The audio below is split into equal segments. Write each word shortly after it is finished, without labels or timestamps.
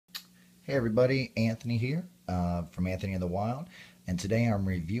Hey everybody, Anthony here from Anthony in the Wild, and today I'm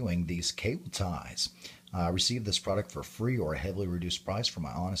reviewing these cable ties. I received this product for free or a heavily reduced price for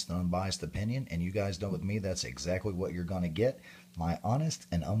my honest and unbiased opinion, and you guys know with me that's exactly what you're going to get, my honest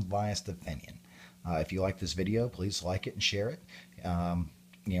and unbiased opinion. If you like this video, please like it and share it.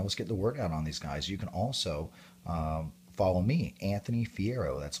 Let's get the word out on these guys. You can also follow me, Anthony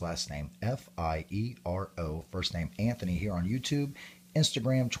Fierro. That's last name Fiero, first name Anthony here on YouTube,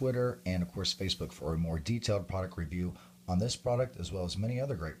 Instagram, Twitter, and of course Facebook for a more detailed product review on this product as well as many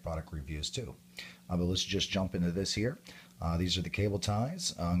other great product reviews too. But let's just jump into this here. These are the cable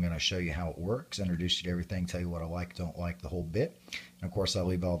ties. I'm going to show you how it works, introduce you to everything, tell you what I like, don't like, the whole bit. And of course I'll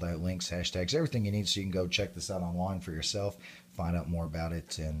leave all the links, hashtags, everything you need so you can go check this out online for yourself, find out more about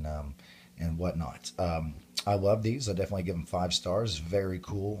it and whatnot. I love these. I definitely give them 5 stars. Very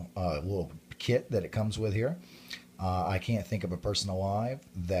cool little kit that it comes with here. I can't think of a person alive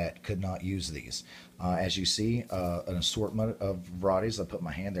that could not use these. As you see, an assortment of varieties. I put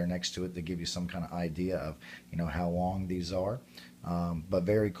my hand there next to it to give you some kind of idea of how long these are. But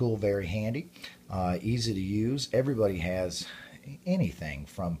very cool, very handy, easy to use. Everybody has anything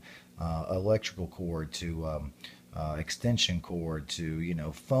from electrical cord to extension cord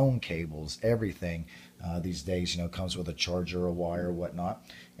to phone cables, everything these days comes with a charger, a wire, whatnot.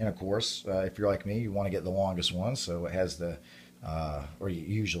 And of course, if you're like me, you want to get the longest one, so it has the or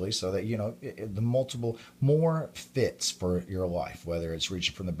usually so that the multiple more fits for your life, whether it's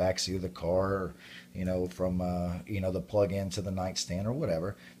reaching from the back seat of the car or from the plug-in to the nightstand or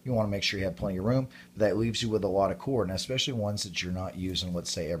whatever. You want to make sure you have plenty of room. That leaves you with a lot of cord, and especially ones that you're not using,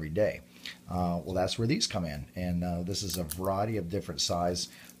 let's say, every day. Well, that's where these come in, and this is a variety of different size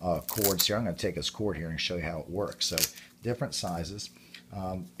cords here. I'm going to take this cord here and show you how it works. So different sizes,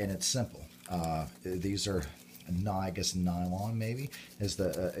 and it's simple. These are I guess nylon maybe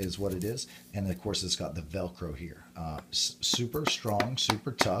is what it is, and of course it's got the Velcro here. Super strong,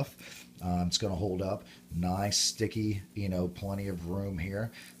 super tough. It's going to hold up, nice, sticky, plenty of room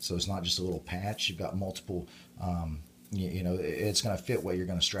here. So it's not just a little patch. You've got multiple. It's going to fit what you're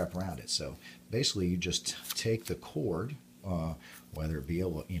going to strap around it. So basically, you just take the cord, whether it be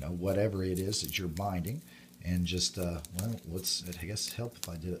whatever it is that you're binding, and just I guess help if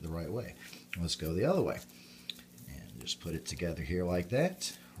I did it the right way. Let's go the other way. Just put it together here like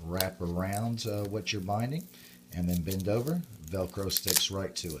that, wrap around what you're binding, and then bend over. Velcro sticks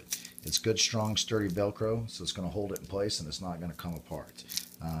right to it. It's good, strong, sturdy Velcro, so it's going to hold it in place and it's not going to come apart.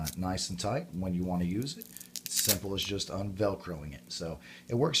 Nice and tight when you want to use it. It's simple as just unvelcroing it. So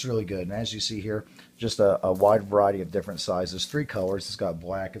it works really good. And as you see here, just a wide variety of different sizes, 3 colors. It's got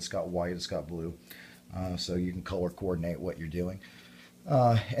black, it's got white, it's got blue. So you can color coordinate what you're doing.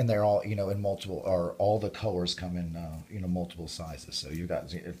 And they're all, in multiple, or all the colors come in, multiple sizes. So you've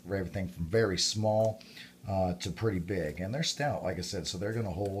got everything from very small to pretty big. And they're stout, like I said, so they're going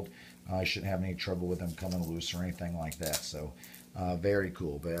to hold. I shouldn't have any trouble with them coming loose or anything like that. So very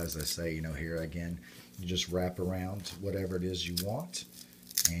cool. But as I say, here again, you just wrap around whatever it is you want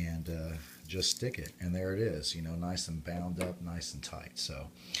and just stick it. And there it is, nice and bound up, nice and tight. So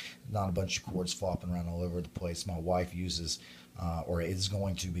not a bunch of cords flopping around all over the place. My wife uses or is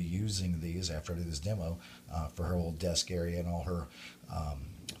going to be using these after I do this demo for her little desk area and all her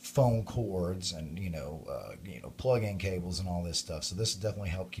phone cords and plug-in cables and all this stuff. So this will definitely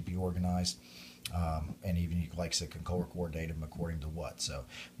help keep you organized, and even you, like I said, can color coordinate them according to what. So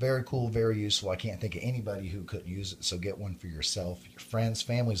very cool, very useful. I can't think of anybody who couldn't use it. So get one for yourself, your friends,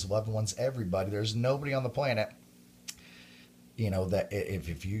 families, loved ones, everybody. There's nobody on the planet that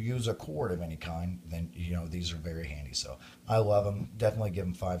if you use a cord of any kind, then these are very handy. So I love them. Definitely give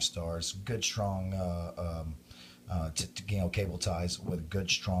them 5 stars. Good, strong cable ties with good,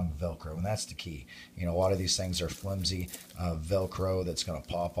 strong Velcro, and that's the key. A lot of these things are flimsy Velcro that's going to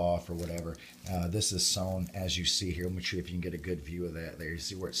pop off or whatever. This is sewn, as you see here. Let me see if you can get a good view of that. There, you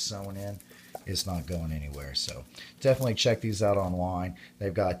see where it's sewn in. It's not going anywhere. So definitely check these out online.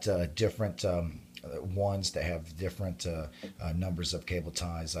 They've got different ones that have different numbers of cable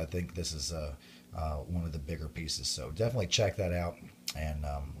ties. I think this is one of the bigger pieces. So definitely check that out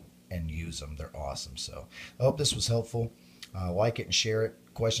and use them. They're awesome. So I hope this was helpful. Like it and share it.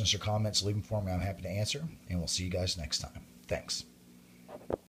 Questions or comments, leave them for me. I'm happy to answer. And we'll see you guys next time. Thanks.